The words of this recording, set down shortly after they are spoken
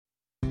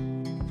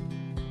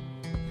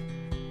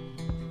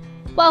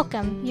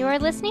Welcome. You are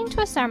listening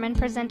to a sermon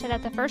presented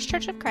at the First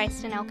Church of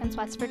Christ in Elkins,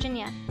 West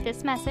Virginia.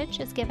 This message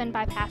is given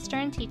by pastor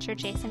and teacher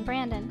Jason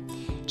Brandon.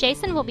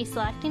 Jason will be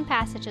selecting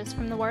passages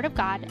from the Word of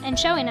God and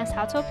showing us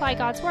how to apply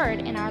God's Word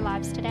in our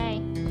lives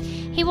today.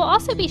 He will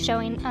also be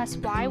showing us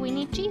why we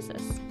need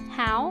Jesus.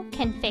 How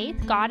can faith,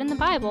 God, and the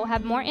Bible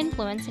have more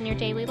influence in your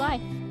daily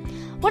life?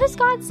 What is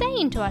God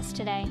saying to us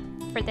today?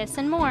 For this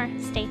and more,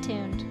 stay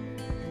tuned.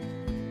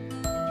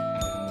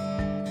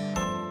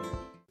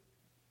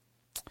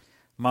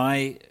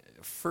 My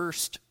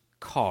first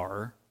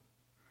car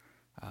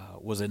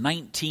was a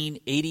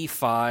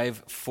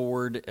 1985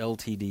 Ford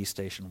LTD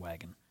station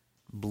wagon.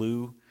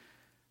 Blue.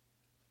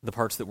 The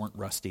parts that weren't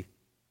rusty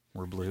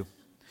were blue.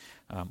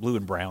 Blue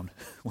and brown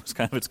was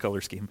kind of its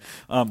color scheme.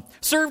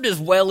 Served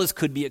as well as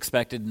could be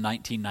expected in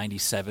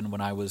 1997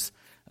 when I was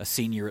a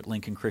senior at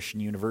Lincoln Christian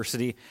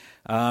University.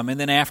 And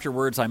then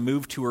afterwards I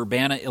moved to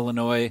Urbana,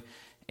 Illinois,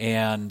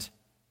 and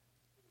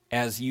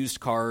as used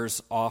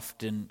cars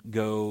often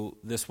go,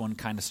 this one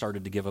kind of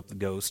started to give up the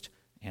ghost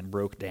and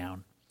broke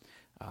down.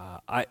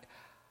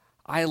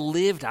 I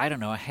lived,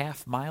 a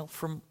half mile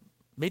from,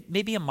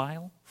 maybe a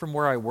mile from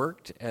where I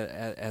worked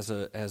as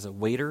a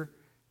waiter.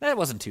 That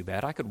wasn't too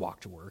bad. I could walk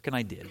to work, and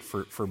I did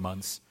for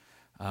months.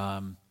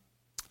 And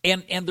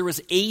there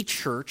was a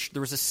church,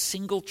 there was a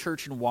single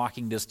church in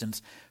walking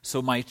distance,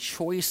 so my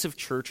choice of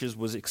churches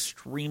was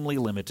extremely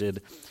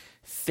limited.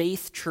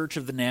 Faith Church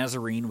of the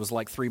Nazarene was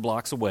like 3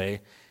 blocks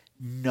away.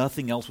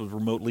 Nothing else was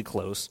remotely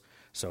close,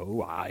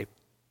 so I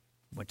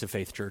went to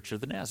Faith Church of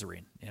the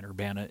Nazarene in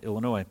Urbana,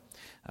 Illinois.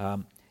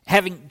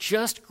 Having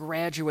just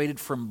graduated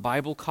from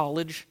Bible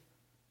college,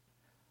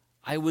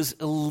 I was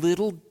a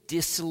little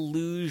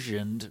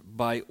disillusioned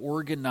by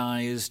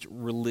organized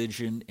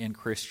religion and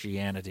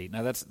Christianity.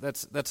 Now,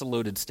 that's a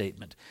loaded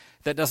statement.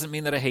 That doesn't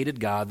mean that I hated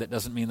God. That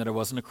doesn't mean that I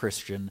wasn't a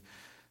Christian.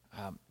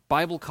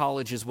 Bible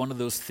college is one of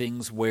those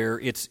things where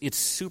it's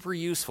super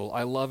useful.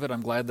 I love it.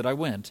 I'm glad that I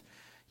went.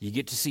 You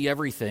get to see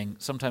everything.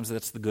 Sometimes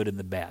that's the good and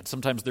the bad.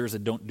 Sometimes there's a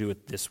don't do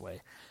it this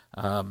way.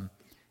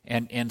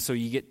 And so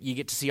you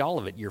get to see all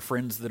of it. Your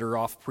friends that are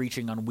off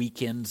preaching on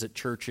weekends at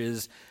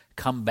churches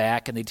come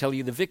back and they tell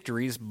you the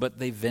victories, but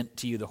they vent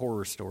to you the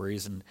horror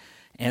stories. And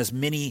as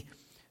many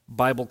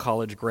Bible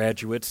college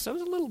graduates, I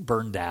was a little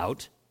burned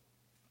out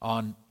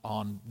on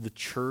the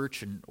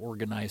church and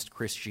organized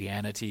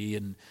Christianity,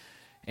 and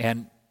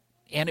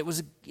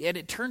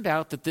it turned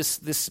out that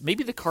this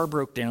maybe the car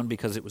broke down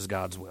because it was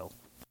God's will.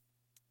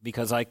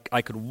 Because I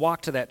could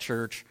walk to that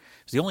church.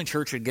 It was the only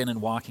church, again,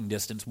 in walking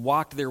distance.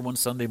 Walked there one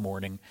Sunday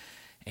morning,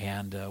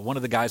 and one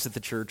of the guys at the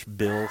church,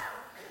 Bill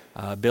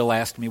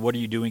asked me, "What are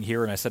you doing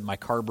here?" And I said, "My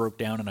car broke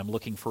down, and I'm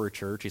looking for a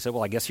church." He said,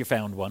 "Well, I guess you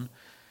found one."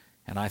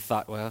 And I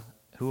thought, well,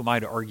 who am I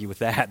to argue with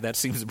that? That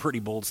seems a pretty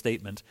bold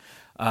statement.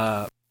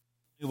 Knew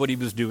what he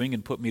was doing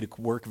and put me to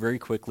work very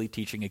quickly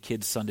teaching a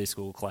kids' Sunday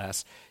school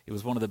class. It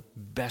was one of the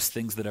best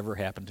things that ever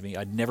happened to me.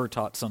 I'd never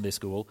taught Sunday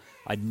school.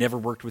 I'd never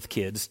worked with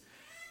kids.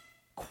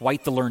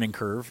 Quite the learning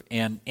curve,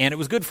 and it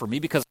was good for me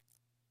because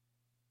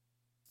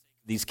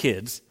these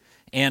kids,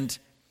 and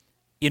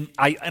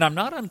I'm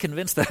not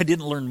unconvinced that I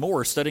didn't learn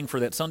more studying for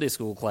that Sunday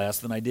school class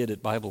than I did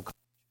at Bible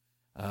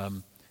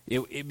college,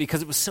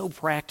 because it was so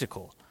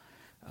practical.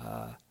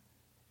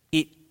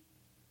 It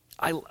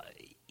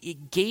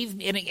gave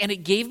me, and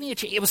it gave me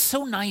it was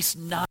so nice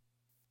not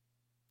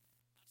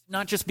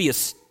just be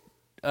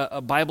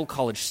a Bible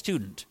college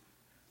student,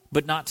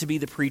 but not to be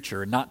the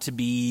preacher, not to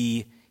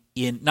be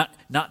in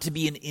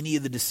any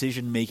of the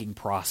decision-making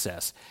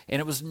process. And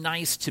it was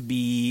nice to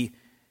be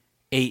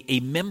a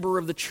member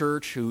of the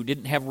church who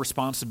didn't have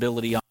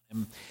responsibility on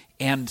him.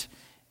 And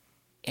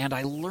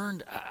I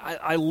learned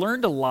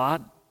a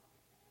lot.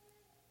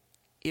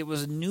 It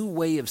was a new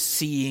way of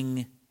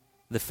seeing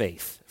the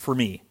faith for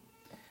me.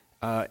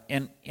 I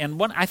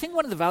think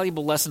one of the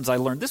valuable lessons I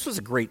learned, this was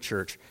a great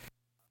church,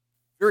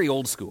 very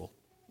old school.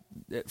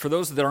 For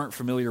those that aren't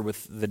familiar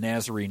with the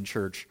Nazarene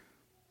church,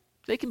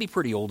 they can be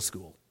pretty old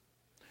school.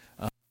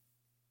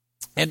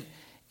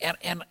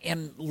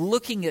 And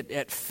looking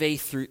at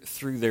faith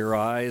through their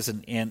eyes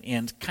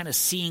and kind of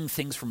seeing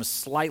things from a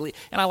slightly,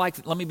 and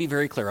let me be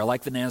very clear, I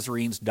like the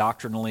Nazarenes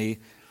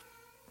doctrinally.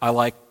 I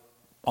like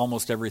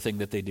almost everything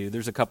that they do.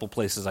 There's a couple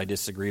places I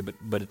disagree,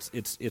 but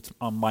it's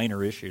on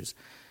minor issues.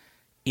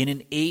 In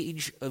an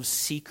age of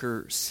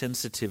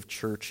seeker-sensitive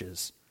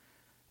churches,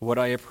 what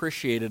I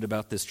appreciated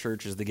about this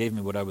church is they gave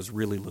me what I was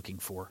really looking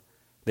for.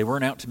 They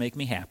weren't out to make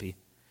me happy.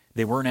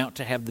 They weren't out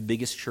to have the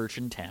biggest church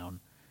in town.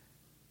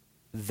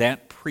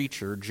 That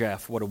preacher,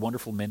 Jeff, what a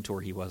wonderful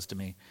mentor he was to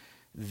me.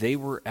 They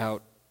were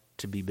out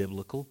to be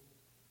biblical,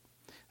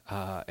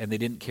 and they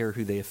didn't care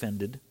who they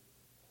offended.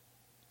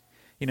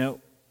 You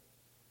know,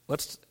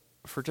 let's,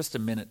 for just a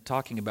minute,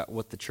 talking about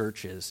what the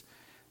church is.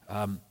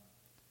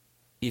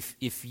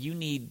 If you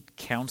need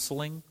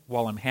counseling,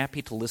 while I'm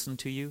happy to listen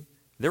to you,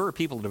 there are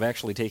people that have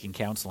actually taken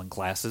counseling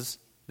classes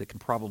that can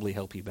probably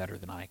help you better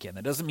than I can.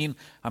 That doesn't mean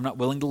I'm not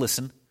willing to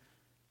listen.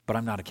 But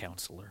I'm not a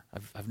counselor.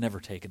 I've never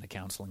taken a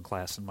counseling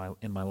class in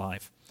my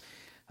life.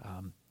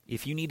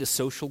 If you need a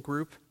social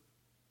group,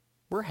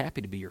 we're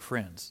happy to be your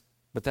friends,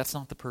 but that's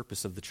not the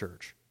purpose of the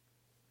church.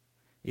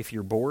 If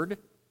you're bored,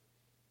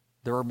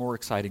 there are more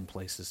exciting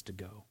places to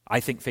go. I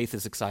think faith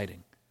is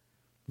exciting,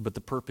 but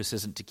the purpose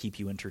isn't to keep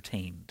you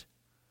entertained.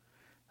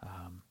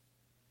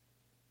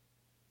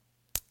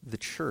 The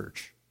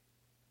church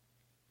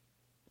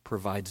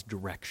provides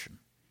direction.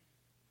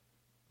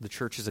 The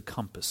church is a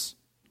compass,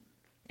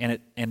 and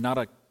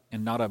not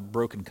a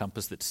broken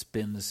compass that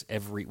spins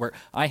everywhere.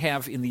 I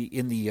have in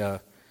the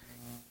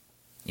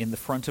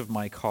front of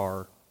my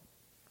car,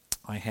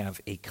 I have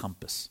a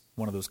compass,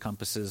 one of those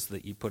compasses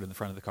that you put in the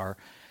front of the car,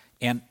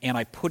 and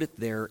I put it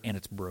there and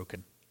it's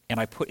broken, and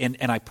I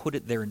put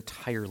it there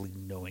entirely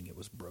knowing it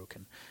was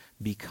broken,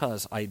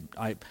 because I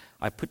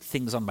put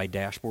things on my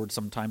dashboard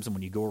sometimes, and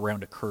when you go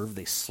around a curve,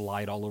 they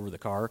slide all over the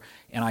car,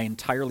 and I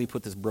entirely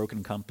put this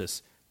broken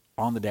compass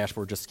on the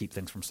dashboard just to keep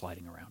things from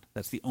sliding around.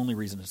 That's the only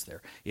reason it's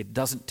there. It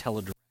doesn't tell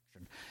a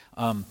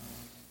direction.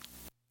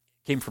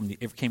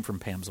 It came from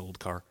Pam's old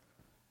car.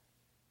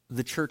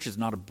 The church is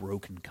not a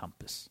broken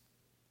compass.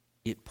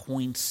 It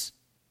points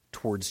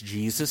towards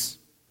Jesus.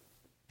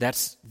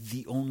 That's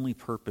the only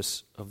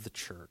purpose of the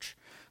church.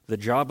 The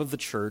job of the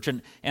church,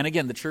 and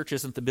again, the church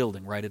isn't the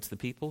building, right? It's the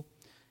people.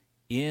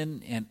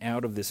 In and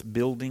out of this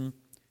building,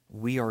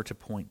 we are to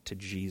point to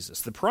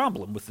Jesus. The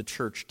problem with the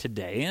church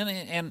today,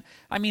 and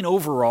I mean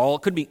overall,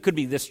 could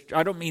be this.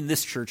 I don't mean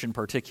this church in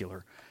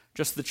particular,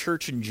 just the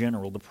church in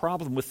general. The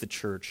problem with the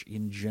church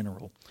in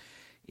general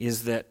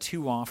is that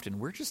too often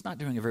we're just not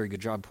doing a very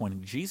good job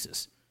pointing to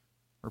Jesus.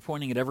 We're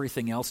pointing at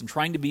everything else and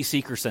trying to be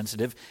seeker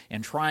sensitive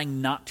and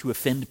trying not to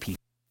offend people.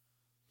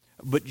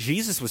 But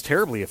Jesus was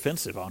terribly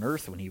offensive on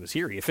earth when he was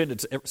here. He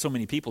offended so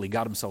many people, he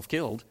got himself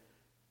killed.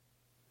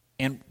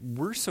 And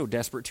we're so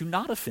desperate to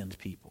not offend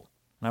people.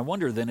 And I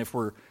wonder then if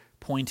we're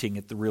pointing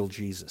at the real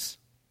Jesus.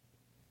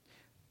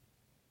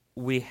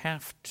 We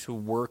have to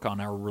work on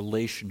our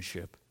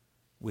relationship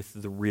with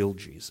the real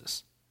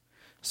Jesus.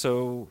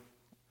 So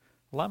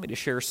allow me to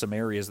share some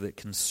areas that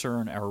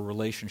concern our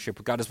relationship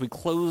with God as we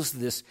close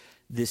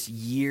this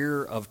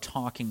year of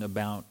talking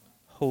about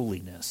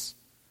holiness.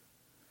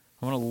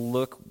 I want to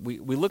look, we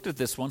looked at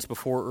this once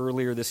before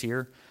earlier this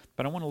year,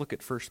 but I want to look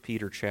at 1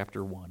 Peter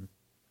chapter 1,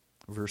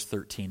 verse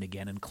 13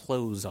 again, and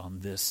close on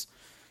this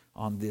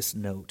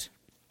note.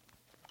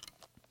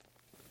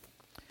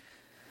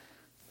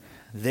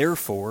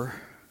 Therefore,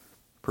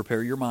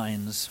 prepare your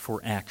minds for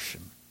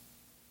action.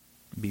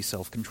 Be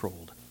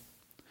self-controlled.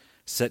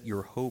 Set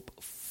your hope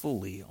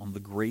fully on the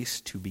grace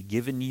to be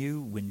given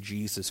you when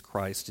Jesus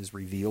Christ is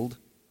revealed.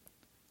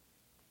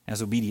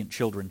 As obedient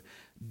children,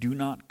 do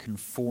not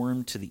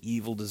conform to the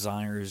evil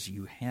desires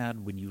you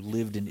had when you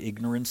lived in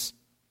ignorance,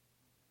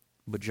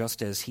 but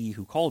just as he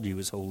who called you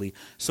is holy,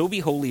 so be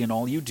holy in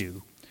all you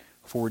do,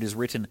 for it is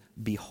written,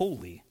 be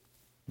holy,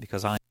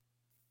 because I am.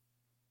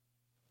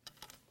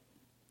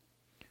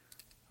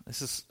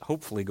 This is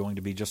hopefully going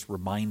to be just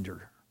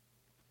reminder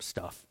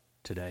stuff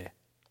today,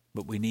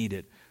 but we need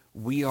it.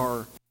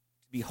 To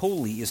be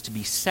holy is to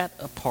be set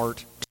apart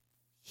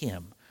to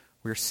him.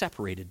 We're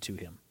separated to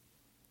him.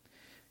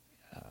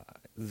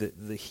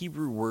 The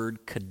Hebrew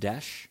word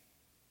kadesh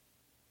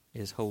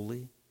is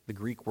holy. The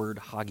Greek word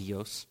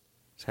hagios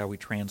is how we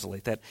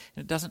translate that.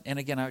 And it doesn't. And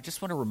again, I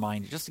just want to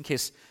remind you, just in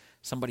case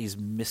somebody's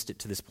missed it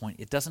to this point,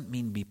 it doesn't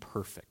mean be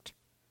perfect.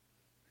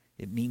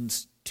 It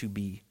means to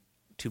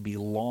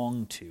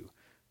belong to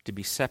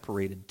be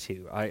separated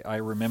to. I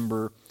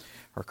remember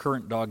our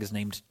current dog is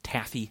named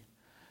Taffy.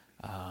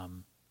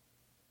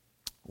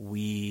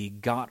 We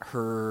got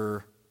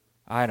her,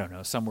 I don't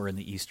know, somewhere in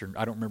the eastern,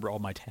 I don't remember all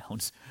my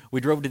towns. We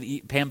drove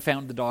to Pam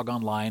found the dog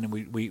online, and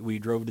we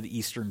drove to the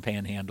eastern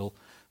panhandle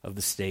of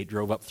the state,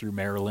 drove up through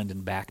Maryland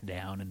and back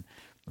down, and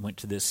went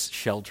to this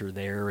shelter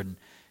there,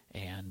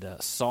 and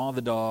saw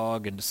the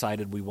dog and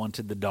decided we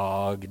wanted the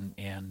dog,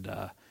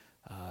 and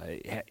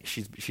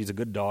she's a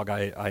good dog.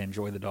 I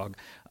enjoy the dog.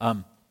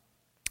 And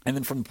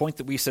then from the point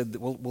that we said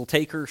that we'll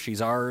take her,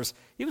 she's ours,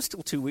 it was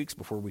still 2 weeks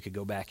before we could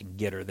go back and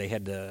get her. They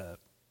had to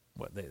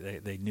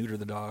they neuter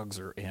the dogs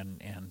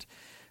and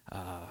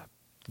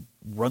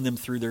run them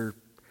through their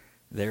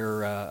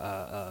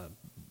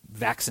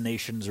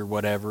vaccinations or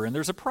whatever. And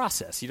there's a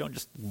process. You don't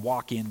just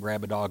walk in,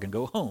 grab a dog, and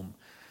go home.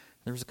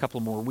 There was a couple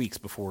more weeks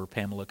before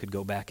Pamela could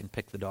go back and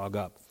pick the dog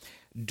up.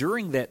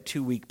 During that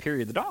 2-week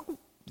period,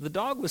 the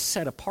dog was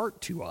set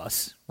apart to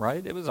us,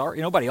 right? It was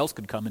nobody else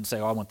could come and say,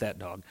 "Oh, I want that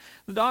dog."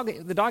 The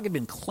dog had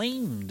been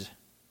claimed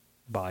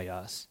by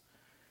us,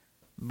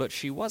 but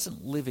she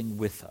wasn't living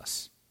with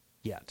us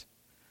yet.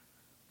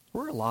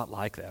 We're a lot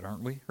like that,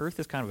 aren't we? Earth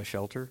is kind of a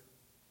shelter.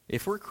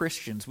 If we're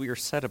Christians, we are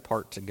set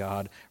apart to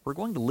God. We're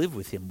going to live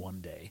with him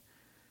one day.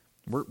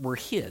 We're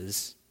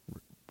his.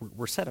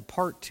 We're set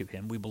apart to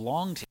him. We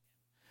belong to him.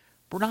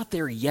 We're not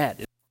there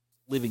yet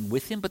living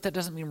with him, but that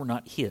doesn't mean we're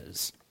not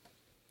his.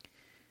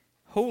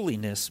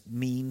 Holiness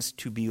means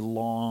to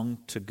belong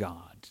to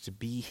God, to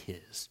be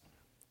his,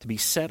 to be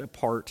set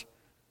apart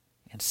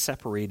and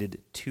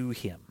separated to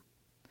him.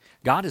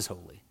 God is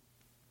holy.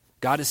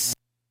 God is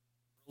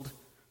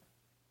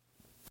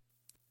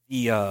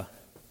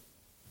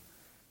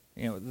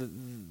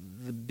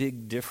the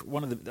big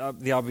one of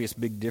the obvious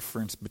big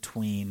difference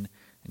between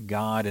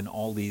God and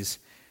all these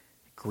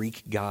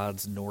Greek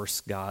gods,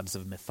 Norse gods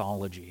of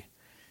mythology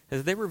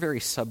is they were very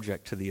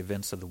subject to the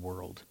events of the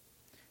world.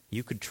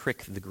 You could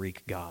trick the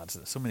Greek gods.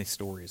 There's so many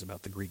stories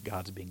about the Greek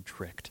gods being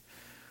tricked.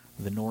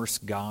 The Norse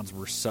gods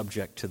were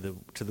subject to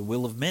the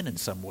will of men in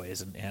some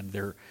ways, and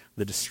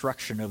the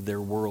destruction of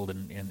their world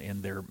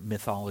and their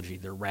mythology,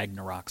 their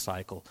Ragnarok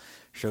cycle,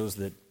 shows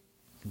that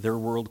their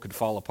world could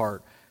fall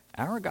apart.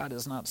 Our God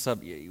is not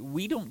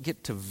we don't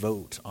get to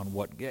vote on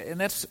what, and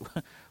that's,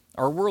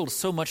 our world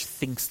so much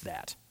thinks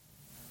that.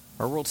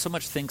 Our world so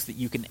much thinks that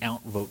you can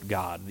outvote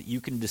God, that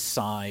you can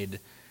decide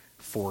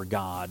for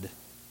God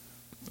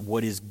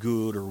what is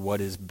good or what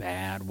is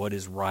bad, what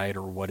is right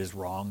or what is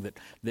wrong,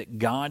 that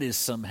God is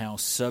somehow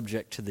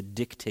subject to the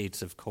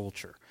dictates of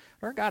culture.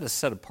 Our God is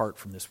set apart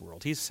from this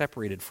world. He's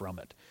separated from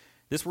it.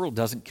 This world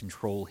doesn't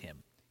control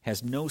him,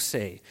 has no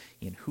say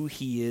in who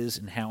he is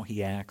and how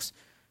he acts.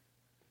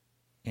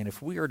 And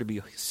if we are to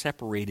be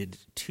separated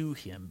to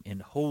him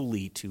and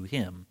holy to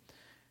him,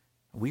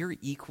 we are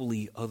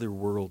equally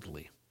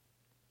otherworldly.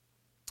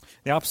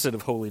 The opposite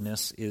of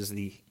holiness is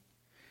the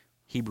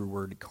Hebrew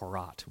word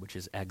karat, which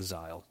is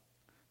exile,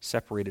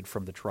 separated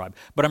from the tribe.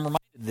 But I'm reminded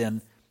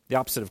then, the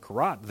opposite of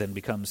karat then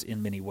becomes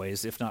in many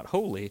ways, if not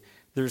holy,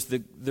 there's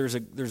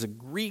a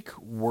Greek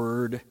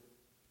word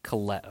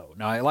kaleo.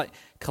 Now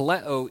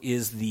kaleo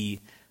is the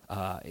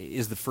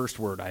first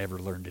word I ever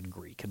learned in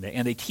Greek, and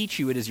they teach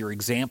you it as your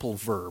example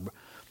verb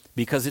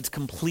because it's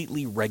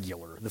completely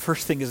regular. The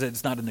first thing is that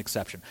it's not an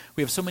exception.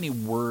 We have so many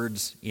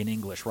words in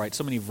English, right?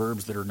 So many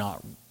verbs that are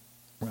not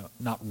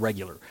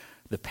regular.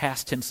 The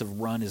past tense of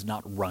run is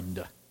not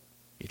runned.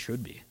 It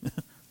should be,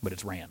 but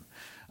it's ran.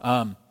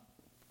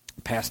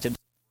 Past tense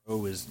of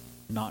grow is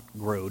not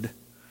growed,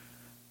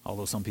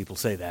 although some people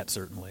say that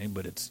certainly,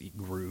 but it's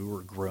grew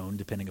or grown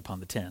depending upon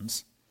the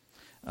tense.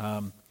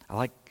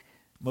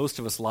 Most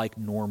of us like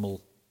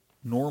normal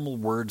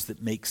words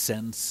that make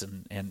sense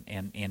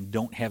and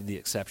don't have the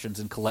exceptions,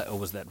 and kaleo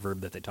was that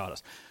verb that they taught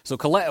us. So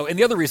kaleo, and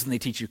the other reason they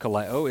teach you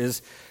kaleo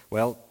is,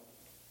 well,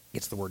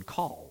 it's the word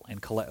call,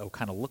 and kaleo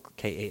kind of look,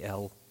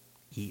 Kaleo,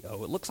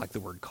 it looks like the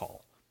word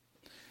call.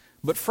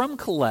 But from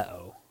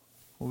kaleo,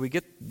 we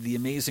get the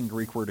amazing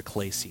Greek word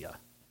ekklesia,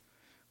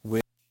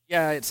 which,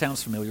 it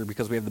sounds familiar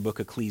because we have the book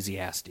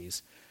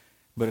Ecclesiastes,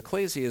 but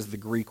ekklesia is the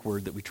Greek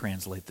word that we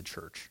translate the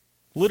church.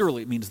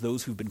 Literally, it means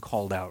those who've been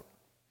called out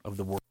of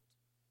the world.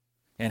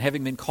 And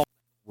having been called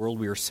out of the world,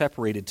 we are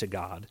separated to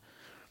God.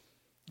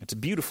 It's a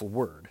beautiful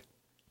word.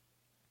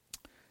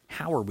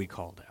 How are we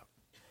called out?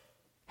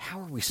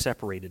 How are we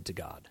separated to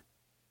God?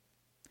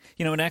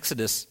 In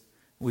Exodus,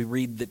 we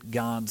read that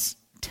God's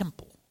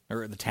temple,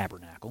 or the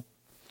tabernacle,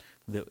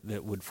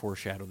 that would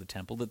foreshadow the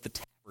temple, that the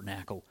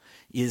tabernacle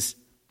is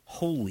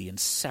holy and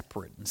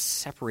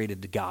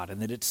separated to God,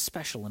 and that it's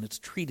special and it's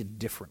treated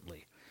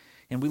differently.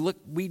 And we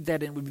read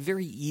that, and it would be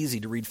very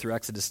easy to read through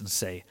Exodus and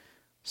say,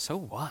 so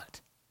what?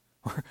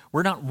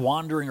 We're not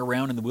wandering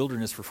around in the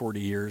wilderness for 40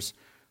 years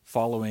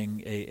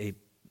following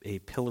a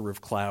pillar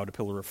of cloud, a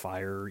pillar of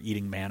fire,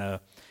 eating manna,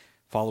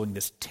 following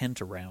this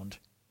tent around.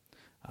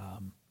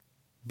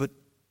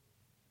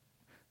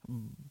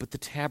 But the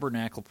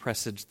tabernacle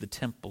presaged the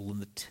temple, and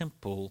the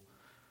temple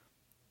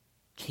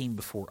came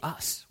before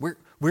us.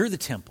 We're the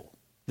temple.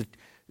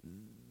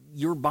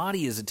 Your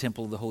body is a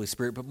temple of the Holy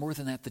Spirit, but more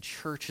than that, the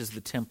church is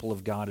the temple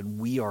of God, and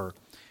we are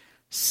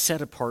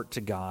set apart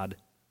to God,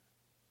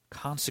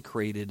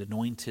 consecrated,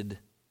 anointed,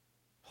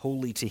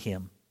 holy to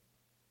him.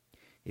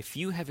 If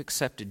you have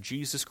accepted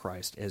Jesus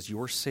Christ as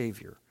your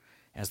Savior,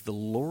 as the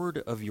Lord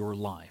of your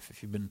life,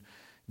 if you've been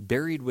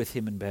buried with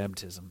him in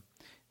baptism,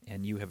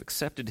 and you have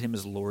accepted him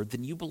as Lord,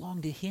 then you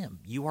belong to him.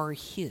 You are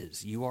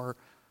his. You are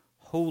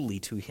holy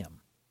to him.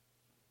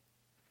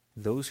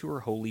 Those who are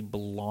holy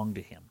belong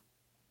to him.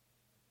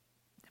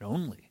 And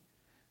only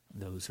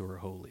those who are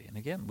holy. And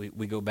again,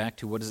 we go back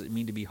to what does it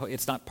mean to be holy?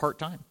 It's not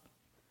part-time.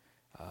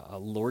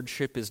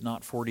 Lordship is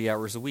not 40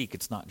 hours a week.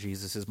 It's not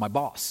Jesus is my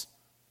boss.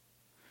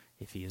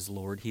 If he is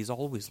Lord, he's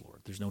always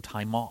Lord. There's no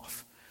time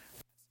off.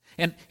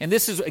 And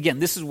this is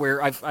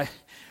where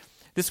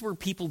this is where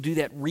people do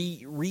that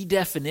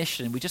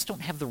redefinition. We just don't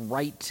have the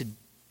right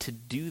to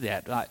do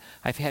that.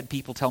 I've had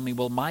people tell me,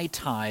 well, my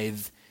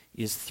tithe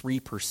is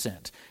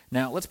 3%.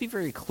 Now, let's be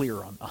very clear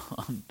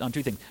on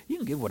two things. You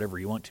can give whatever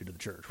you want to the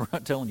church. We're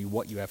not telling you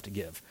what you have to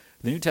give.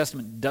 The New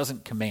Testament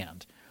doesn't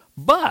command.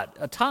 But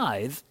a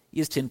tithe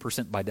is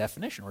 10% by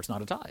definition, or it's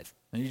not a tithe.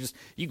 And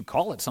you can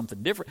call it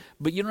something different,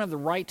 but you don't have the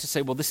right to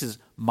say, well, this is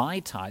my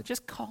tithe.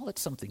 Just call it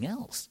something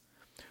else.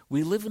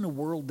 We live in a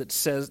world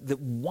that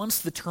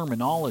wants the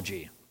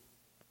terminology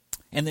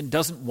and then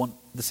doesn't want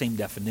the same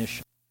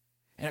definition.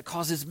 And it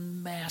causes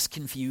mass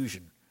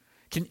confusion.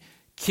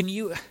 Can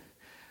you,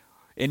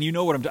 and you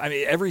know what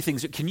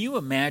can you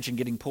imagine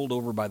getting pulled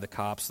over by the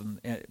cops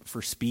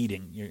for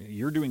speeding?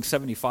 You're doing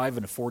 75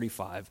 and a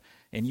 45,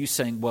 and you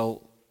saying,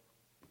 well,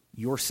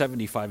 your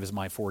 75 is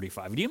my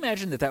 45. Do you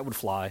imagine that would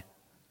fly?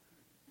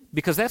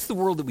 Because that's the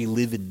world that we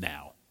live in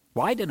now.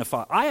 Well,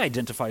 I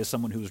identify as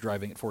someone who's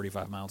driving at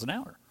 45 miles an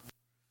hour.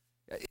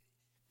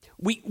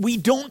 We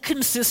don't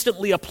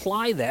consistently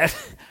apply that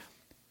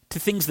to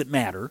things that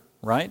matter,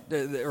 right?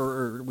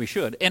 Or we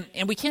should.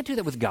 And we can't do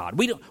that with God.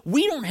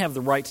 We don't have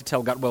the right to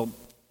tell God, well,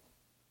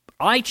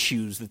 I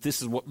choose that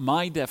this is what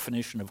my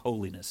definition of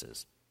holiness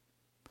is.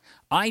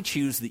 I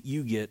choose that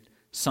you get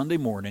Sunday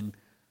morning,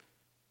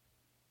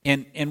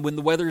 and when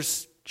the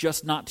weather's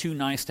just not too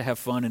nice to have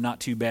fun and not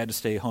too bad to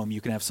stay home,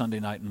 you can have Sunday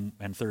night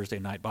and Thursday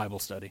night Bible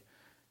study.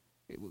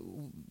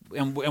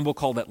 And we'll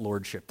call that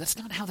lordship. That's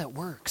not how that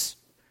works.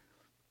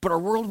 But our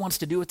world wants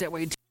to do it that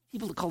way. And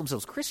people that call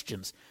themselves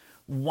Christians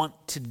want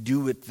to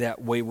do it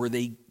that way, where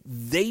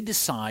they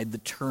decide the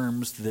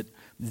terms that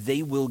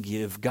they will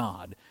give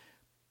God.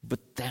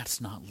 But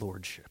that's not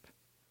lordship.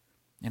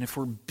 And if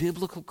we're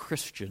biblical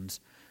Christians,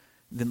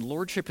 then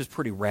lordship is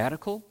pretty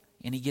radical,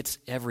 and he gets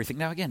everything.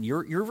 Now again,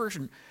 your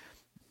version,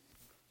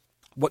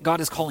 what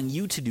God is calling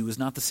you to do is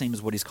not the same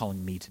as what he's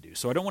calling me to do.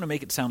 So I don't want to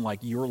make it sound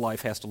like your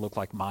life has to look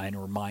like mine,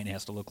 or mine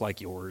has to look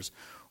like yours,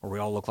 or we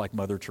all look like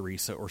Mother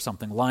Teresa, or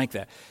something like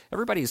that.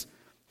 Everybody's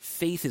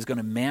faith is going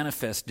to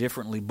manifest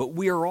differently, but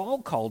we are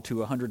all called to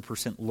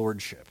 100%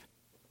 lordship.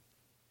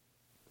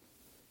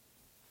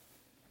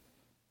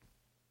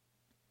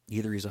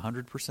 Either he's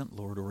 100%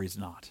 Lord or he's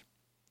not.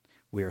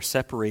 We are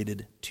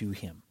separated to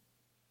him.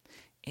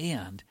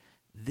 And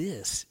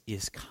this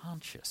is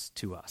conscious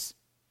to us.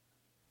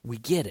 We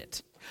get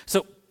it.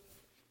 So,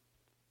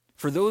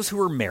 for those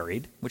who are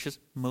married, which is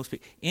most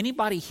people,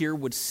 anybody here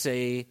would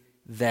say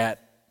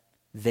that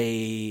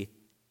they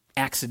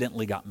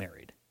accidentally got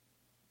married?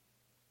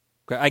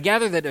 Okay, I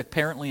gather that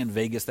apparently in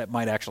Vegas that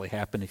might actually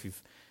happen if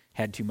you've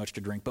had too much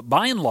to drink. But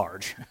by and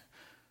large,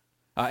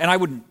 and I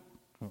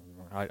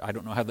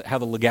don't know how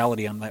the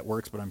legality on that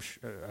works, but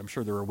I'm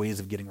sure there are ways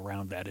of getting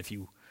around that if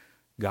you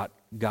got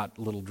a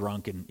little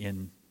drunk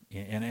and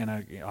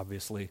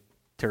obviously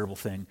terrible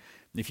thing.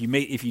 If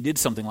you did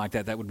something like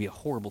that, that would be a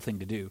horrible thing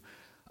to do,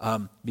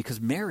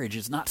 because marriage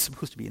is not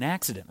supposed to be an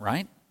accident,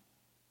 right?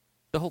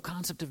 The whole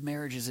concept of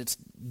marriage is it's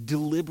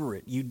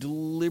deliberate. You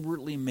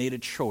deliberately made a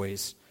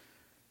choice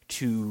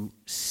to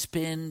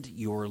spend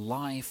your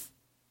life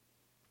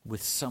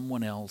with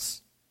someone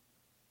else,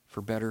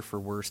 for better, for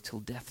worse, till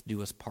death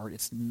do us part.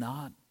 It's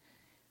not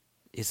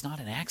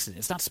an accident.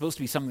 It's not supposed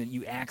to be something that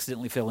you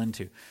accidentally fell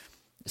into.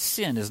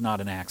 Sin is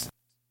not an accident.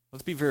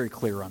 Let's be very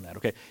clear on that,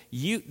 okay?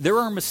 There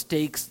are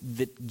mistakes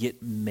that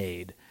get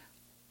made.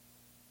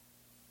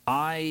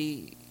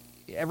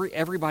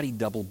 Everybody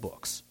double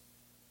books.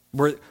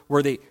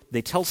 Where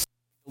they tell someone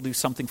they'll do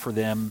something for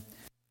them,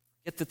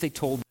 forget that they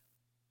told them,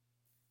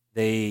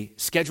 they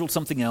scheduled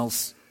something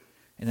else,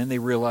 and then they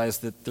realize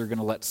that they're going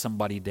to let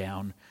somebody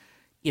down.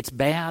 It's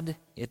bad.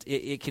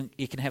 It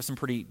can have some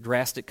pretty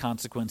drastic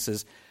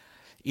consequences.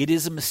 It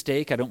is a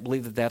mistake. I don't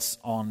believe that that's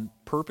on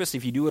purpose.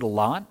 If you do it a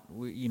lot,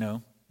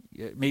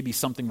 it may be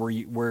something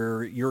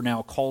where you're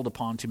now called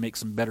upon to make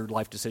some better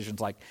life decisions,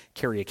 like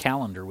carry a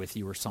calendar with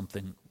you or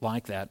something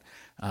like that.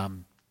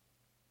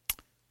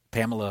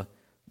 Pamela,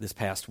 this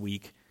past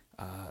week,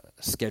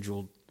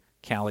 scheduled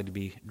Callie to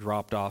be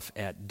dropped off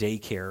at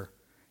daycare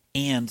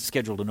and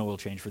scheduled an oil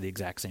change for the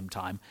exact same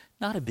time.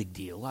 Not a big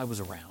deal. I was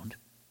around.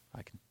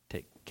 I can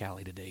take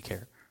Callie to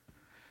daycare.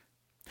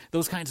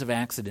 Those kinds of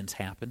accidents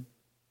happen.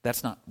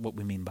 That's not what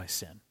we mean by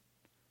sin.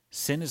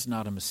 Sin is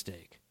not a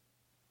mistake.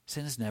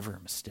 Sin is never a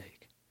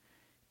mistake.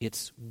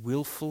 It's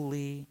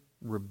willfully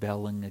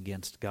rebelling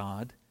against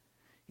God.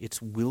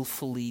 It's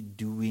willfully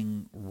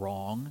doing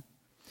wrong.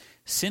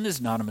 Sin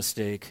is not a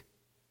mistake.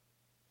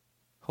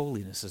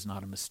 Holiness is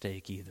not a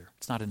mistake either.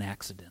 It's not an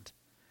accident.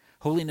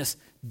 Holiness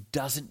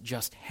doesn't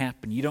just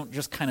happen. You don't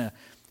just kind of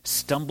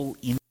stumble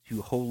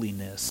into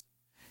holiness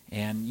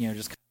and,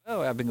 just,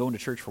 I've been going to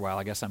church for a while,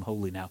 I guess I'm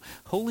holy now.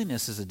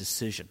 Holiness is a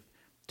decision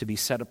to be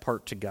set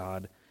apart to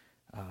God,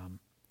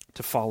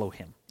 to follow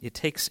him. It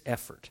takes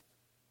effort.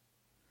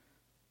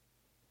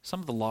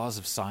 Some of the laws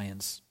of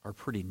science are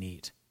pretty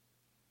neat.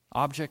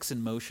 Objects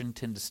in motion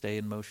tend to stay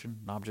in motion,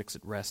 and objects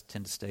at rest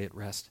tend to stay at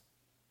rest,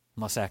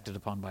 unless acted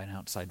upon by an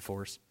outside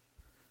force.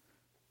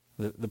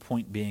 The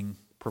point being,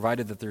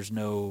 provided that there's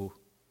no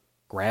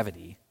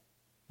gravity,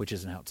 which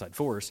is an outside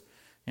force,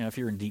 if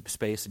you're in deep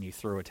space and you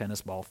throw a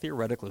tennis ball,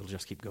 theoretically it'll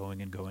just keep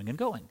going and going and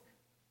going.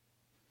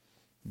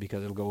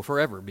 Because it'll go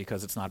forever,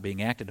 because it's not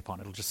being acted upon.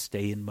 It'll just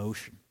stay in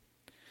motion.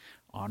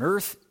 On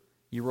earth,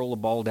 you roll a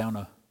ball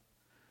down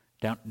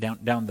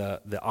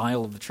the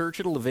aisle of the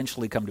church, it'll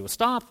eventually come to a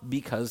stop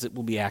because it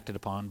will be acted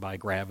upon by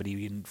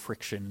gravity and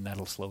friction, and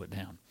that'll slow it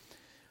down.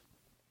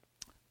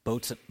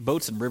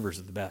 Boats and rivers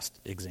are the best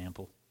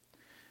example.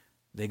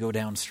 They go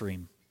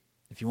downstream.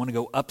 If you want to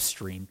go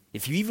upstream,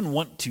 if you even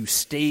want to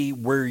stay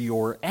where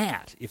you're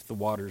at, if the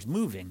water's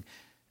moving,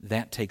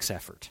 that takes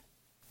effort.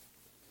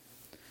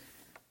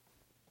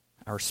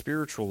 Our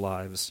spiritual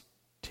lives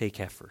take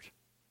effort,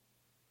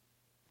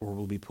 or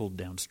we'll be pulled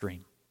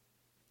downstream.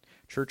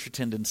 Church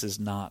attendance is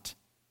not,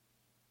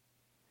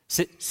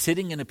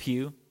 sitting in a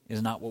pew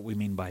is not what we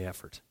mean by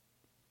effort.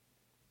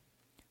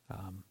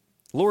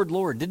 Lord,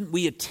 Lord, didn't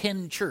we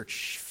attend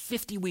church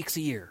 50 weeks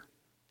a year?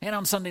 And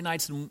on Sunday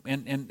nights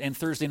and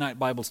Thursday night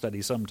Bible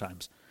studies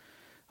sometimes.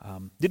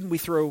 Didn't we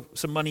throw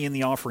some money in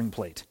the offering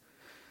plate?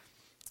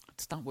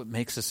 It's not what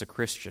makes us a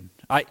Christian.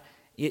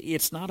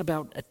 It's not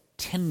about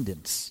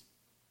attendance.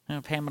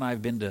 Pam and I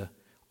have been to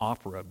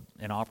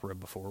an opera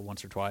before,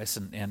 once or twice,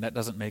 and that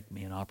doesn't make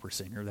me an opera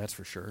singer, that's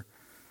for sure.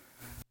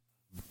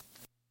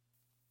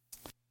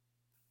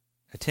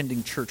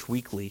 Attending church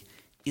weekly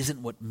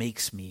isn't what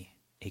makes me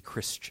a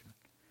Christian.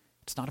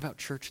 It's not about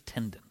church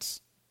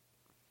attendance.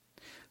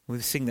 We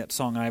sing that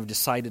song, I've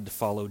decided to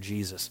follow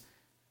Jesus.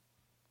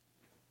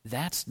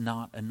 That's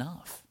not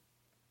enough.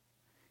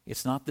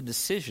 It's not the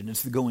decision,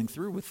 it's the going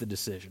through with the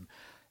decision.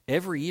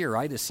 Every year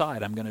I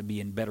decide I'm going to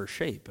be in better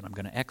shape and I'm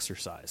going to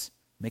exercise.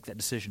 Make that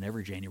decision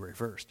every January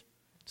 1st.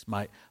 It's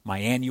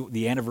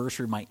the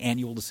anniversary of my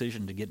annual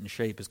decision to get in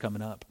shape is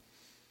coming up.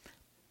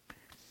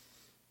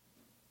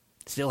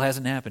 Still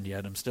hasn't happened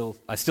yet.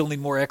 I still need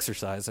more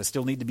exercise. I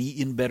still need to be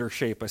in better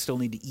shape. I still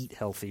need to eat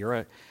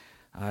healthier.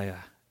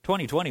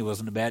 2020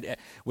 wasn't a bad,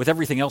 with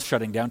everything else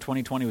shutting down,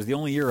 2020 was the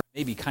only year I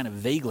maybe kind of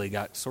vaguely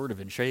got sort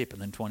of in shape,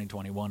 and then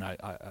 2021 I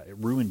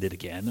ruined it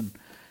again. And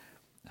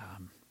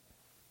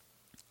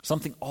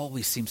something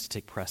always seems to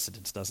take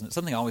precedence, doesn't it?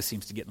 Something always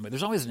seems to get in the way.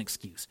 There's always an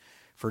excuse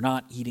for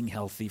not eating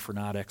healthy, for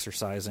not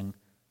exercising.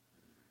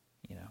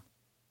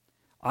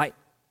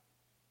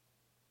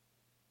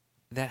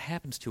 That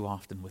happens too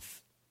often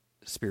with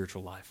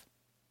spiritual life.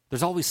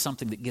 There's always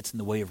something that gets in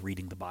the way of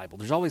reading the Bible.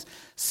 There's always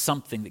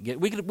something that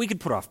we could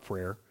put off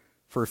prayer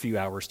for a few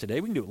hours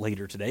today. We can do it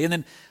later today. And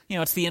then,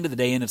 it's the end of the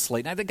day and it's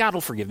late. God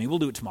will forgive me. We'll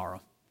do it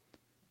tomorrow.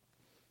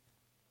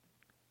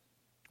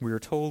 We are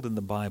told in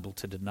the Bible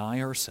to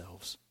deny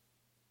ourselves,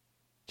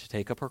 to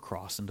take up our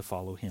cross and to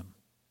follow Him.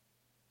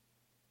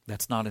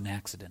 That's not an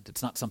accident.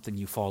 It's not something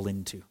you fall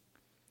into.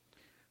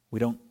 We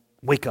don't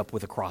wake up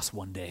with a cross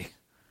one day.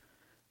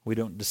 We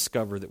don't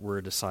discover that we're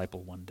a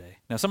disciple one day.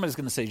 Now, somebody's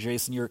going to say,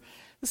 Jason,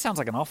 this sounds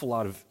like an awful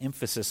lot of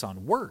emphasis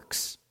on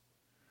works,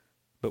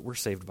 but we're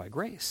saved by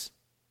grace.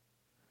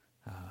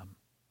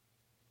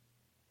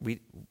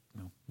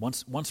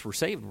 Once we're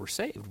saved,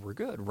 we're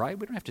good, right?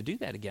 We don't have to do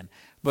that again.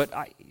 But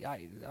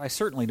I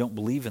certainly don't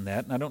believe in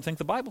that, and I don't think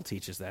the Bible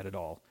teaches that at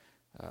all.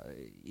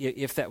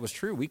 If that was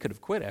true, we could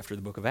have quit after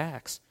the book of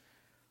Acts.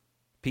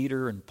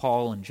 Peter and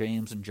Paul and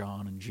James and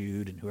John and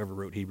Jude and whoever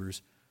wrote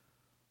Hebrews,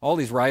 all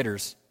these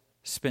writers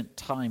spent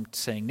time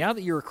saying, now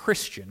that you're a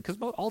Christian, because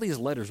all these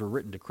letters were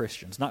written to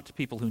Christians, not to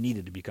people who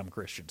needed to become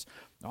Christians.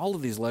 All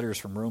of these letters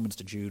from Romans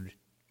to Jude,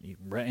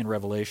 and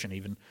Revelation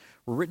even,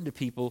 were written to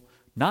people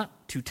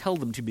not to tell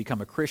them to become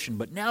a Christian,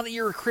 but now that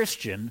you're a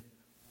Christian,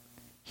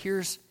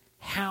 here's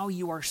how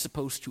you are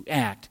supposed to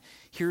act.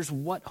 Here's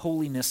what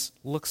holiness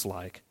looks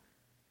like.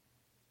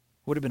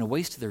 Would have been a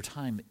waste of their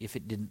time if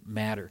it didn't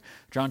matter.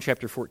 John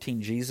chapter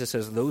 14, Jesus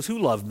says, those who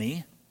love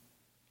me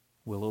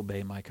will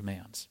obey my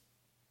commands.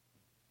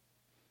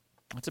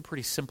 That's a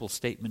pretty simple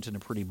statement and a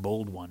pretty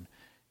bold one.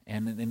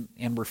 And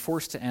we're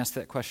forced to ask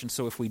that question,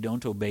 so if we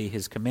don't obey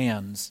His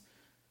commands,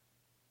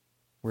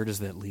 where does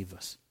that leave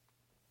us?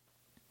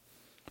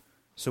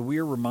 So we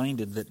are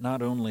reminded that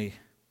not only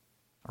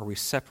are we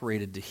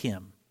separated to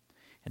Him,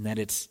 and that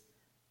it's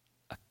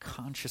a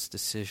conscious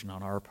decision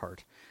on our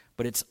part,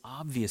 but it's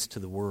obvious to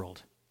the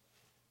world.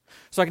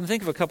 So I can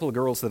think of a couple of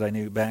girls that I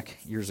knew back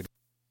years ago.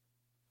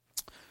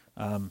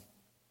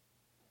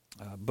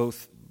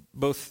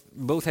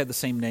 Both had the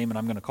same name, and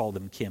I'm going to call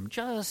them Kim,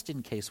 just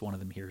in case one of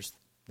them hears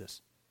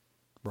this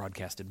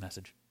broadcasted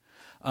message.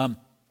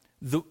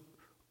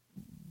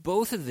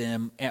 Both of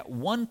them, at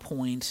one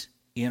point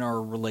in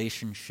our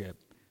relationship,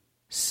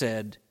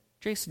 said,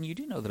 Jason, you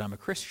do know that I'm a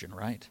Christian,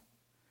 right?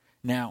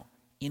 Now,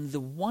 in the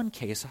one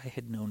case, I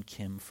had known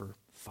Kim for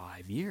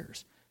 5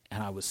 years,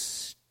 and I was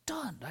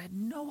stunned. I had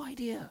no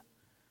idea.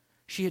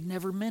 She had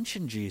never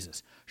mentioned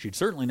Jesus. She'd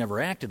certainly never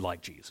acted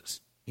like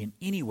Jesus in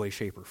any way,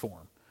 shape, or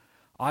form.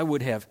 I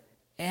would have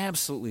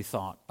absolutely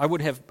thought, I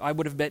would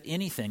have bet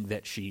anything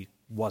that she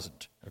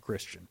wasn't a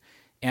Christian,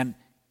 and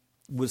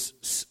was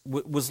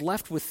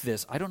left with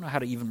this. I don't know how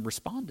to even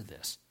respond to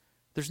this.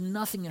 There's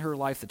nothing in her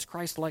life that's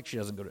Christ-like. She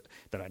doesn't go to,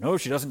 that I know.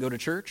 She doesn't go to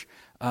church.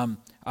 And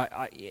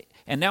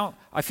now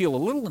I feel a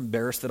little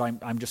embarrassed that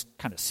I'm just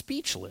kind of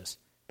speechless,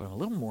 but I'm a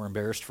little more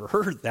embarrassed for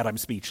her that I'm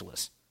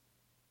speechless.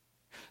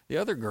 The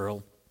other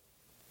girl,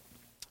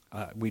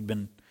 I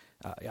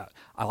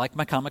like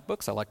my comic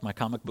books. I like my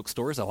comic book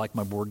stores. I like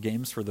my board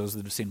games, for those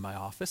that have seen my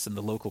office. And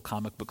the local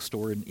comic book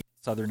store in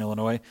Southern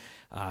Illinois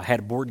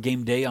had a board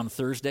game day on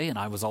Thursday, and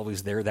I was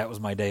always there. That was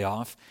my day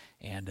off.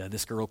 And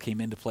this girl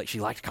came in to play. She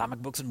liked comic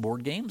books and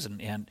board games,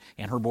 and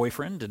her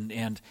boyfriend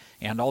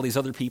and all these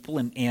other people.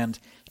 And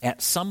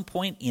at some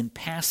point in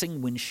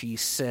passing, when she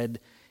said,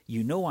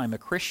 you know I'm a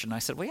Christian, I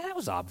said, well, yeah, that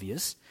was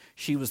obvious.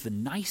 She was the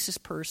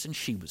nicest person.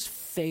 She was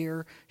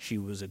fair. She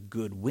was a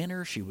good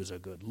winner. She was a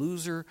good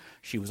loser.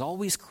 She was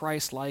always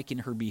Christ-like in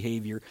her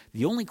behavior.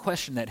 The only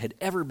question that had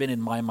ever been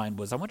in my mind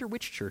was, I wonder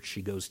which church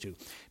she goes to,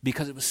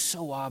 because it was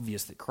so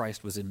obvious that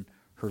Christ was in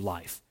her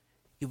life.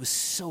 It was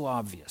so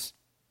obvious.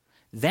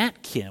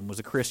 That Kim was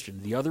a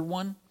Christian. The other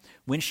one,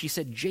 when she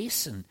said,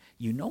 Jason,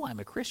 you know I'm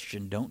a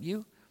Christian, don't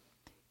you?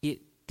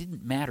 It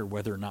didn't matter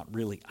whether or not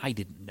really I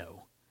didn't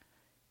know.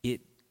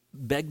 It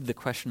begged the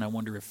question, I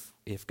wonder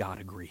if God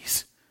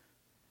agrees.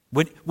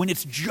 When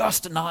it's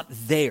just not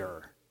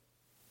there,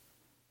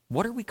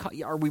 what are we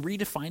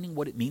redefining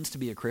what it means to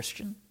be a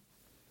Christian?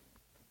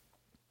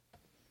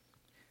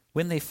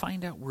 When they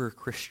find out we're a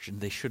Christian,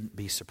 they shouldn't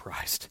be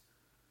surprised.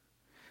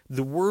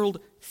 The world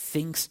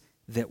thinks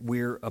that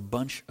we're a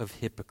bunch of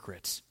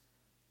hypocrites,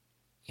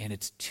 and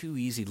it's too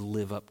easy to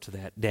live up to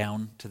that,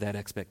 down to that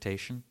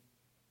expectation.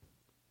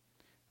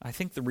 I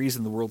think the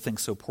reason the world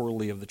thinks so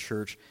poorly of the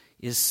church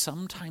is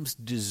sometimes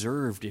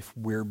deserved if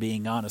we're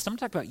being honest. I'm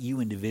talking about you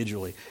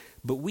individually,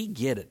 but we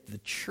get it. The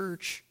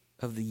church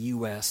of the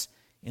U.S.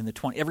 in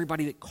the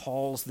everybody that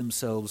calls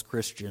themselves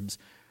Christians,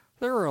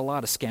 there are a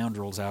lot of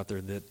scoundrels out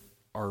there that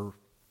are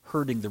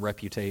hurting the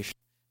reputation,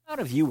 not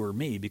of you or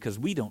me, because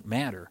we don't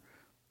matter,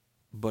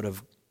 but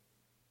of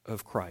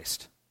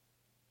Christ.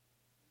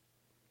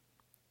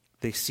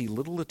 They see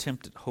little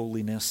attempt at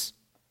holiness.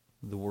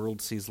 The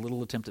world sees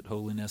little attempt at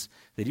holiness.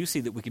 They do see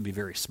that we can be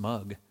very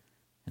smug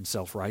and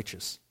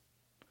self-righteous.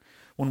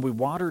 When we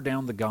water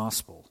down the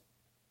gospel,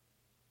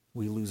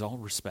 we lose all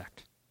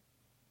respect.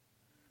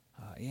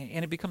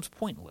 And it becomes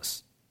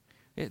pointless.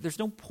 There's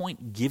no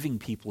point giving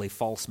people a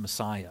false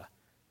Messiah.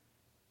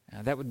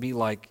 That would be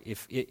like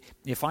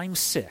if I'm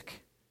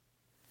sick,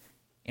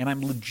 and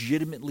I'm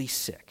legitimately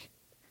sick,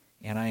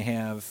 and I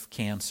have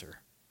cancer,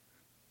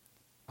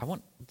 I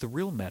want the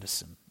real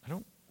medicine. I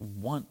don't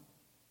want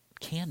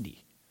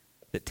candy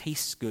that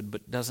tastes good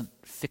but doesn't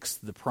fix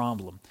the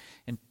problem.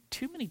 And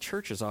too many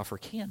churches offer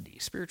candy,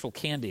 spiritual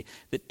candy,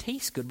 that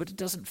tastes good but it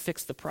doesn't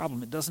fix the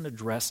problem. It doesn't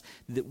address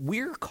that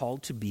we're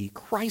called to be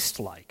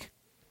Christ-like.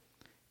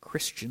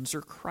 Christians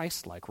are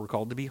Christ-like. We're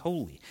called to be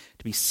holy,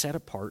 to be set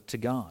apart to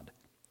God.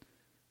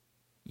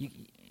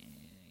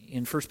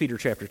 In 1 Peter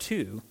chapter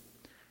 2,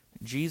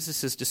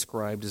 Jesus is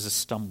described as a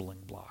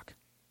stumbling block.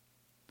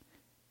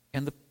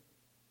 And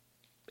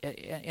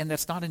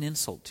that's not an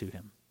insult to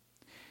him.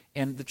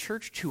 And the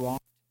church too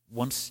often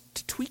wants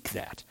to tweak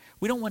that.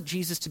 We don't want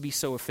Jesus to be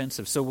so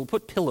offensive, so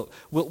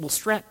we'll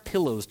strap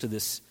pillows to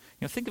this.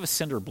 Think of a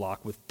cinder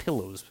block with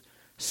pillows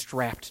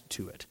strapped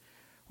to it.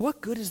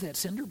 What good is that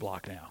cinder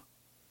block now?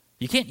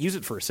 You can't use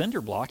it for a cinder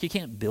block. You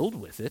can't build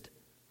with it.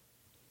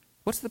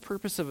 What's the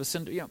purpose of a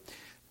cinder?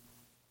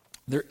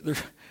 There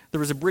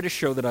was a British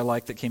show that I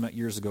liked that came out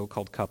years ago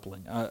called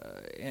Coupling.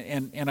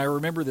 And I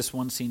remember this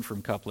one scene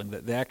from Coupling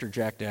that the actor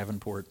Jack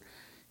Davenport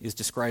is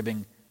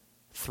describing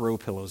throw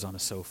pillows on a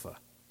sofa.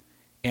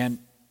 And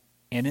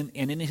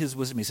in his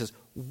wisdom, he says,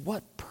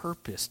 what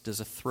purpose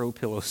does a throw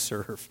pillow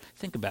serve?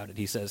 Think about it.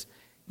 He says,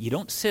 you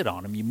don't sit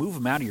on them. You move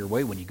them out of your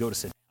way when you go to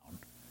sit down.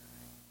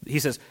 He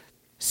says,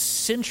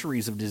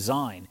 centuries of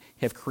design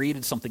have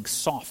created something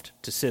soft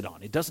to sit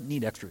on. It doesn't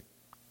need extra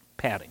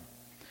padding.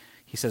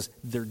 He says,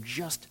 they're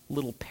just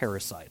little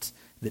parasites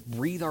that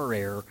breathe our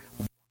air,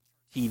 watch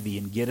TV,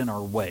 and get in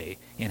our way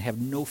and have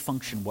no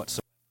function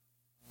whatsoever.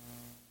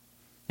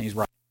 And he's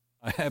right.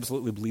 I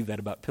absolutely believe that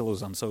about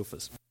pillows on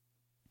sofas.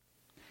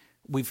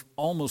 We've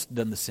almost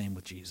done the same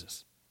with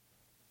Jesus.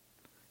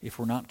 If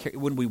we're not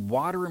when we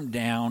water him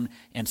down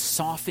and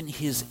soften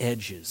his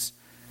edges,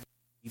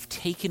 we've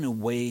taken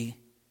away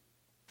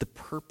the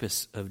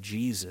purpose of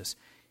Jesus.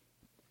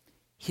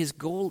 His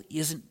goal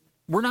isn't,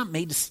 we're not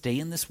made to stay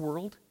in this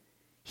world.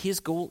 His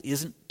goal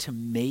isn't to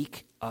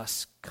make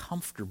us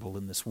comfortable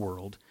in this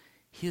world.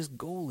 His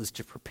goal is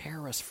to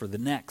prepare us for the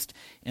next.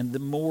 And the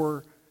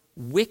more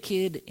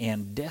wicked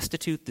and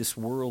destitute this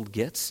world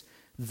gets,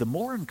 the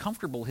more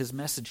uncomfortable his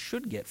message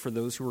should get for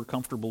those who are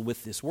comfortable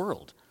with this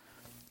world.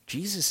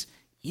 Jesus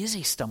is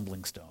a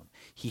stumbling stone.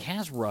 He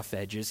has rough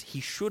edges.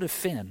 He should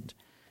offend.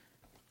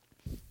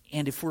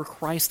 And if we're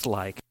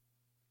Christ-like,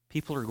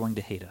 people are going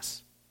to hate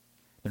us.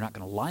 They're not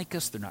going to like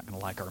us. They're not going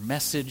to like our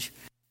message.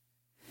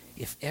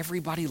 If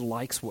everybody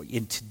likes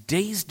in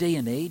today's day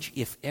and age,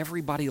 if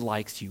everybody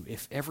likes you,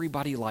 if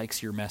everybody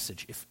likes your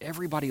message, if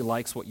everybody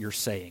likes what you're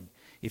saying,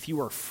 if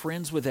you are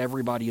friends with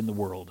everybody in the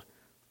world,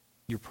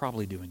 you're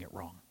probably doing it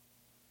wrong.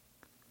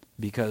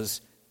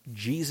 Because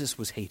Jesus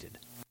was hated.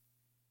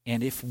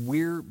 And if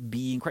we're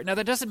being... Now,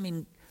 that doesn't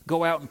mean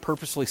go out and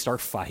purposely start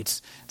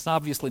fights. It's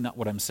obviously not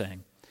what I'm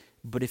saying.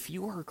 But if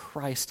you are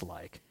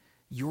Christ-like,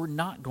 you're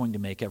not going to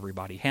make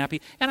everybody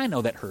happy. And I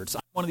know that hurts.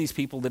 I'm one of these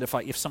people that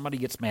if somebody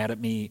gets mad at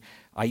me,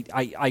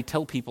 I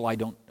tell people I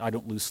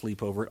don't lose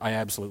sleep over it. I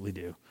absolutely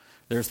do.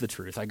 There's the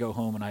truth. I go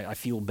home and I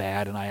feel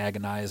bad and I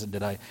agonize and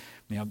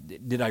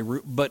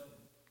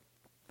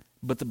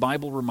but the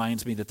Bible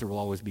reminds me that there will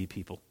always be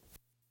people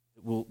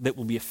that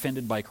will be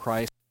offended by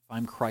Christ. If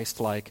I'm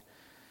Christ-like,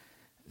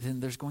 then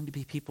there's going to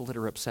be people that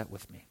are upset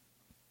with me.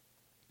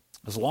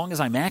 As long as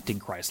I'm acting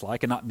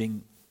Christ-like and not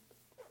being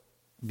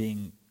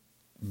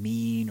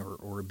mean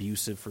or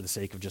abusive for the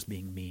sake of just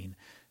being mean,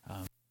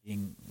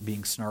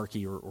 being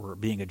snarky or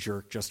being a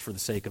jerk just for the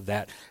sake of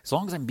that. As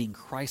long as I'm being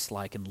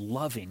Christ-like and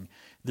loving,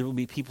 there will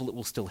be people that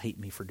will still hate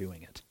me for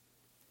doing it.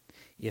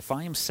 if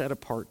I am set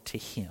apart to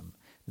him,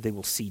 they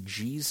will see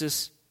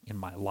Jesus in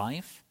my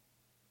life.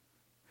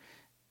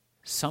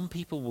 Some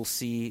people will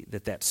see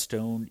that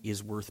stone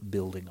is worth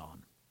building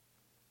on.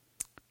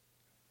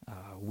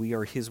 We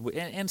are his,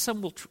 and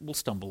some will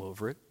stumble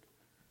over it,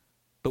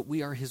 but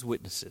we are his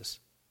witnesses.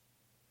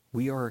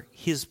 We are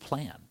his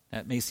plan.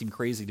 That may seem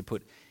crazy to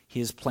put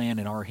his plan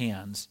in our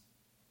hands,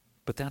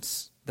 but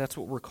that's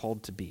what we're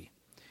called to be.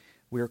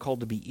 We are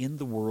called to be in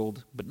the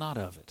world, but not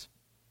of it.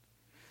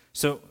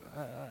 So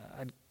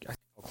I'll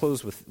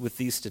close with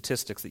these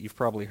statistics that you've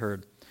probably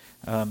heard.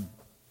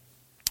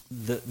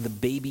 The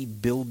baby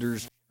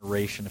builders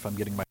generation, if I'm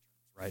getting my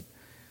right,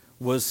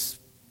 was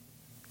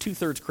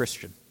 2/3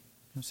 Christian,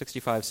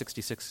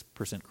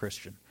 65-66%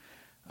 Christian.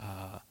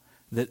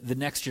 The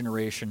next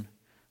generation,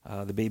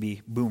 the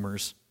baby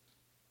boomers,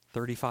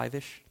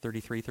 35-ish,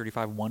 33,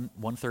 35,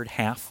 one-third,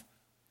 half,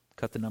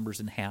 cut the numbers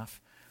in half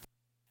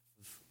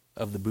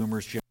of the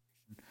boomers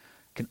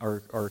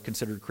generation are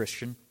considered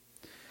Christian.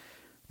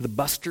 The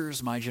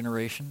busters, my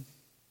generation,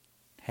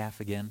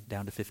 half again,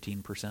 down to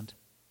 15%.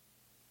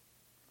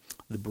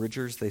 The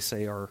bridgers, they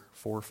say, are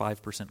 4 or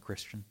 5%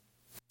 Christian,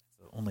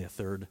 only a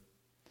third.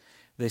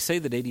 They say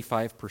that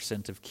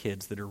 85% of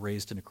kids that are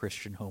raised in a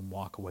Christian home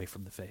walk away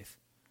from the faith,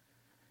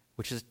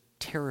 which is a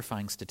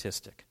terrifying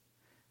statistic,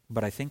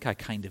 but I think I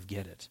kind of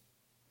get it.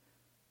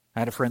 I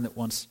had a friend that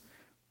once,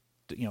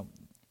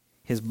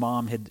 his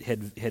mom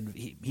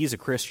he's a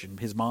Christian,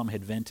 his mom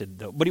had vented,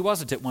 but he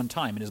wasn't at one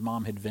time, and his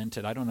mom had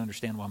vented, I don't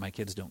understand why my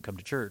kids don't come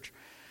to church.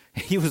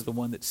 He was the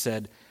one that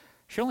said,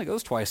 she only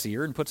goes twice a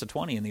year and puts a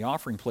 20 in the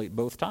offering plate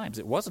both times.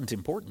 It wasn't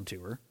important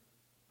to her.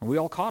 And we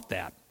all caught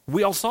that.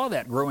 We all saw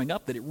that growing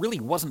up, that it really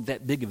wasn't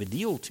that big of a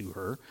deal to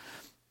her.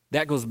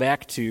 That goes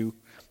back to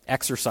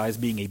exercise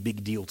being a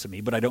big deal to me,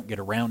 but I don't get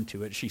around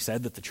to it. She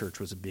said that the church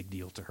was a big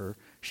deal to her.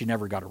 She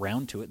never got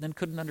around to it and then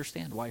couldn't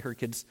understand why her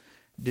kids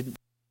didn't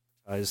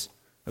exercise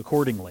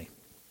accordingly.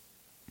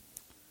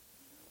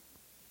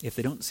 If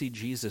they don't see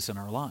Jesus in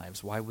our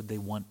lives, why would they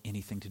want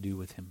anything to do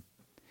with him?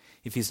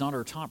 If he's not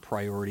our top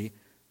priority,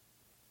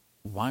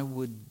 why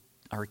would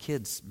our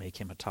kids make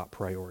him a top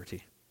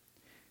priority?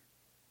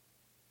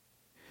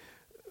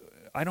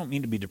 I don't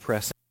mean to be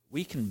depressing.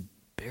 We can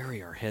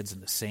bury our heads in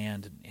the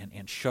sand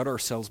and shut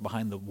ourselves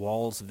behind the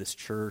walls of this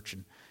church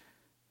and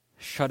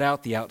shut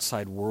out the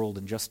outside world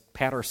and just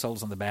pat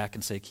ourselves on the back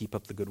and say, keep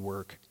up the good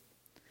work.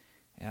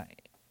 And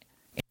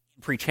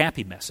preach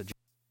happy messages.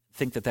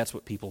 Think that that's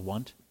what people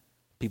want.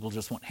 People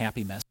just want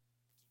happy messages.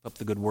 Keep up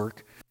the good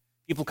work.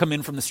 People come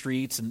in from the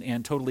streets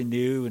and totally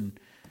new, and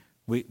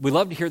we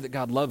love to hear that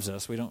God loves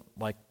us. We don't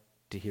like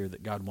to hear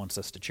that God wants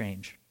us to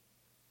change.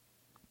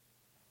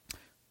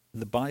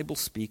 The Bible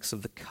speaks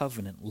of the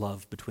covenant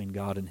love between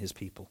God and his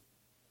people.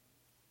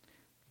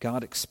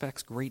 God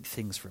expects great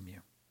things from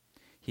you.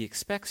 He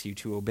expects you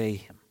to obey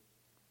him.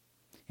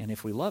 And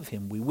if we love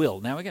him, we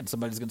will. Now again,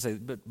 somebody's going to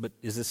say, but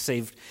is this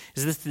saved?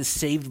 Is this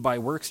saved by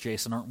works,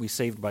 Jason? Aren't we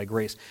saved by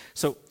grace?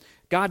 So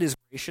God is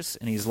gracious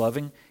and he's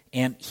loving,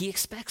 and he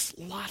expects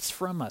lots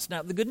from us.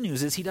 Now the good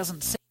news is he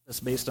doesn't save us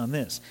based on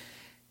this.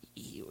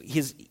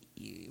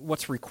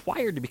 What's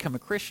required to become a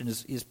Christian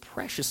is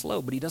precious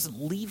low, but he doesn't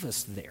leave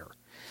us there.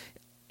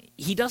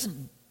 He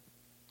doesn't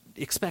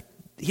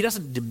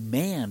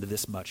demand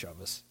this much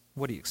of us.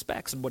 What he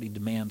expects and what he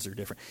demands are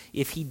different.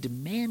 If he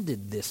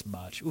demanded this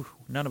much,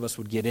 none of us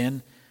would get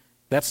in.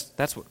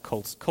 That's what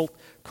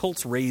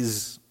cults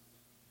raise.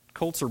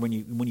 Cults are when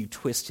you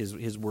twist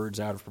his words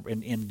out of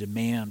and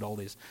demand all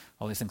these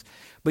things.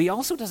 But he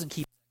also doesn't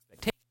keep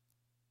expectations.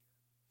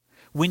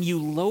 When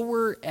you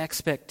lower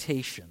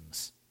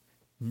expectations,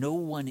 no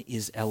one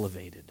is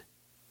elevated.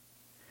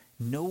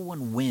 No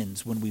one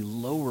wins when we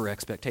lower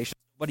expectations.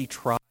 Nobody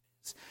tries.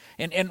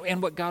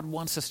 And what God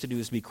wants us to do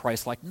is be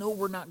Christ-like. No,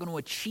 we're not going to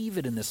achieve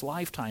it in this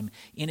lifetime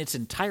in its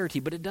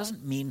entirety, but it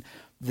doesn't mean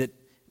that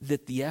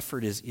the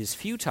effort is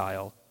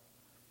futile.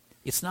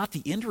 It's not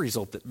the end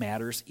result that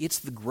matters. It's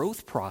the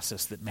growth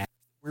process that matters.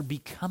 We're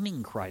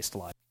becoming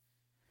Christ-like.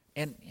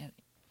 And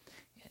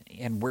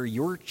where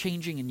you're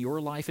changing in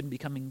your life and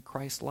becoming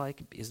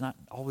Christ-like is not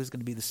always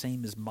going to be the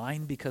same as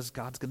mine, because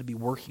God's going to be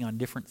working on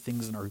different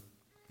things in our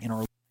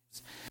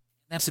lives.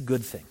 That's a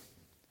good thing.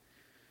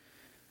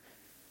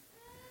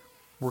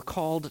 We're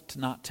called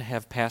not to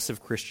have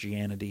passive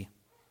Christianity,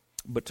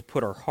 but to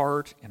put our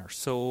heart and our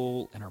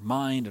soul and our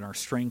mind and our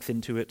strength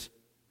into it.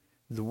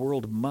 The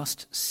world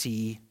must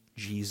see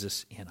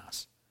Jesus in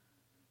us,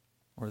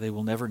 or they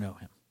will never know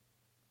him.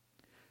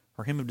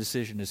 Our hymn of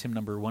decision is hymn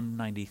number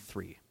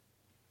 193.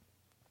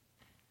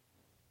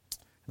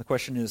 And the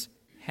question is,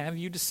 have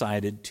you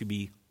decided to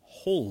be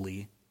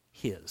wholly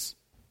his?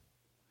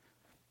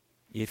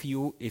 If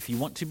you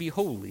want to be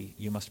holy,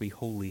 you must be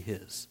wholly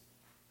his.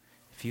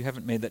 If you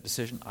haven't made that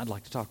decision, I'd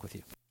like to talk with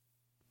you.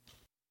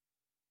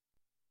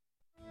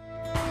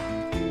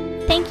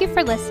 Thank you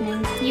for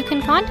listening. You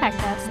can contact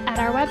us at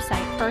our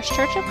website,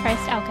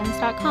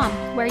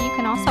 firstchurchofchristelkins.com, where you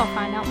can also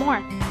find out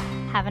more.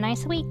 Have a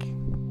nice week.